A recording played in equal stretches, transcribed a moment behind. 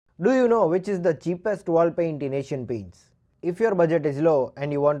Do you know which is the cheapest wall paint in Asian Paints? If your budget is low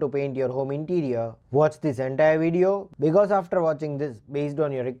and you want to paint your home interior, watch this entire video because after watching this, based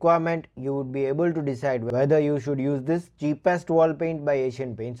on your requirement, you would be able to decide whether you should use this cheapest wall paint by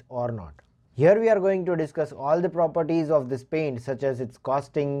Asian Paints or not. Here we are going to discuss all the properties of this paint such as its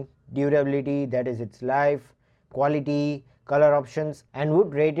costing, durability, that is its life, quality, color options, and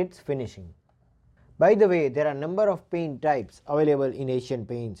would rate its finishing. By the way, there are number of paint types available in Asian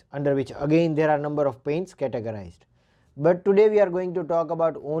Paints, under which again there are number of paints categorized. But today we are going to talk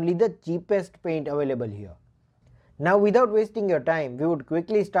about only the cheapest paint available here. Now without wasting your time, we would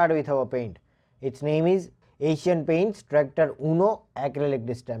quickly start with our paint. Its name is Asian Paints Tractor Uno Acrylic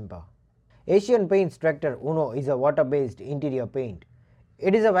Distemper. Asian Paints Tractor Uno is a water-based interior paint.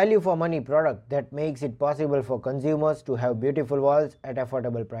 It is a value for money product that makes it possible for consumers to have beautiful walls at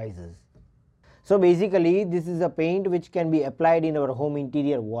affordable prices. So basically this is a paint which can be applied in our home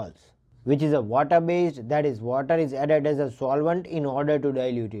interior walls, which is a water based, that is water is added as a solvent in order to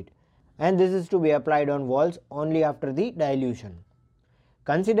dilute it, and this is to be applied on walls only after the dilution.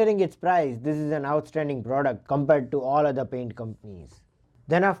 Considering its price, this is an outstanding product compared to all other paint companies.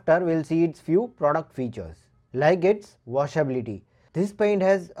 Then after we'll see its few product features like its washability. This paint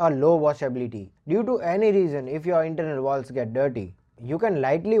has a low washability. Due to any reason, if your internal walls get dirty, you can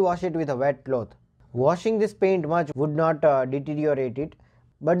lightly wash it with a wet cloth. Washing this paint much would not deteriorate it,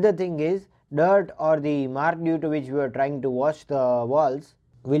 but the thing is, dirt or the mark due to which we are trying to wash the walls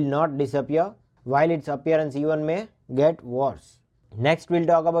will not disappear, while its appearance even may get worse. Next we'll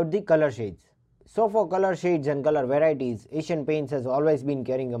talk about the color shades. So for color shades and color varieties, Asian Paints has always been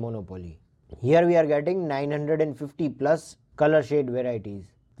carrying a monopoly. Here we are getting 950 plus color shade varieties,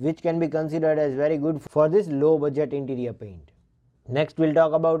 which can be considered as very good for this low budget interior paint. Next we'll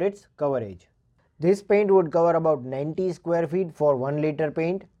talk about its coverage. This paint would cover about 90 square feet for 1 liter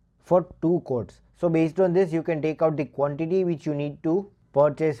paint for 2 coats. So based on this you can take out the quantity which you need to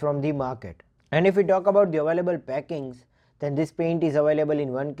purchase from the market. And if we talk about the available packings, then this paint is available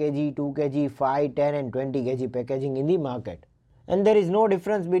in 1 kg, 2 kg, 5, 10 and 20 kg packaging in the market. And there is no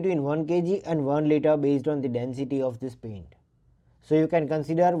difference between 1 kg and 1 liter based on the density of this paint. So you can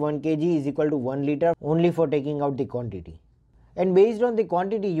consider 1 kg is equal to 1 liter only for taking out the quantity. And based on the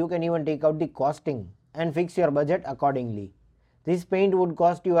quantity you can even take out the costing and fix your budget accordingly. This paint would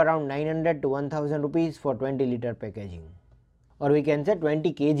cost you around 900 to 1000 rupees for 20 liter packaging, or we can say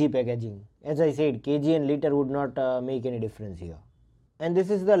 20 kg packaging. As I said, kg and liter would not make any difference here. And this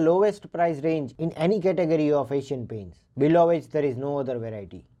is the lowest price range in any category of Asian Paints, below which there is no other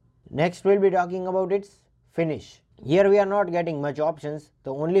variety. Next we'll be talking about its finish. Here we are not getting much options.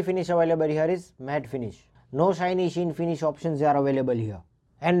 The only finish available here is matte finish. No shiny sheen finish options are available here.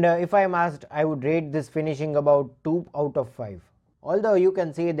 And if I am asked, I would rate this finishing about 2 out of 5. Although you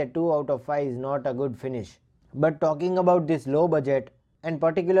can say that 2 out of 5 is not a good finish. But talking about this low budget and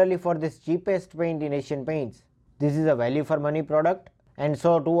particularly for this cheapest paint in Asian Paints, this is a value for money product, and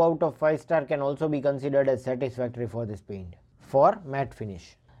so 2 out of 5 star can also be considered as satisfactory for this paint for matte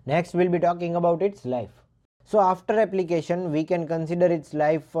finish. Next we'll be talking about its life. So after application we can consider its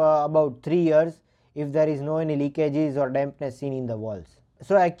life about 3 years if there is no any leakages or dampness seen in the walls.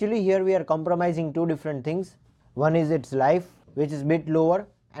 So actually here we are compromising two different things. One is its life, which is bit lower,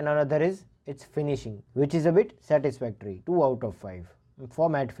 and another is its finishing, which is a bit satisfactory, 2 out of 5 for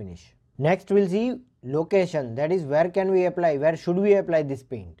matte finish. Next we'll see location, that is where can we apply, where should we apply this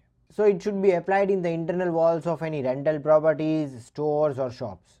paint. So it should be applied in the internal walls of any rental properties, stores or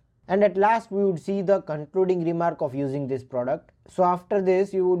shops. And at last we would see the concluding remark of using this product. So after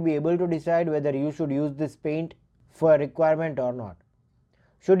this you would be able to decide whether you should use this paint for a requirement or not.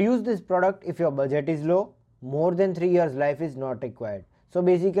 Should use this product if your budget is low, more than 3 years life is not required. So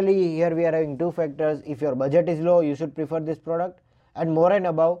basically here we are having two factors. If your budget is low, you should prefer this product, and more and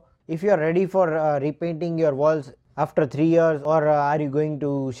above, if you are ready for repainting your walls after 3 years, or are you going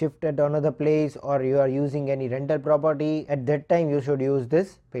to shift at another place, or you are using any rental property, at that time you should use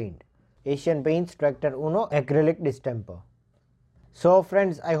this paint. Asian Paints Tractor Uno Acrylic Distemper. So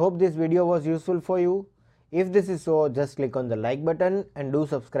friends, I hope this video was useful for you. If this is so, just click on the like button and do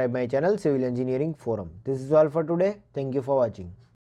subscribe my channel Civil Engineering Forum. This is all for today. Thank you for watching.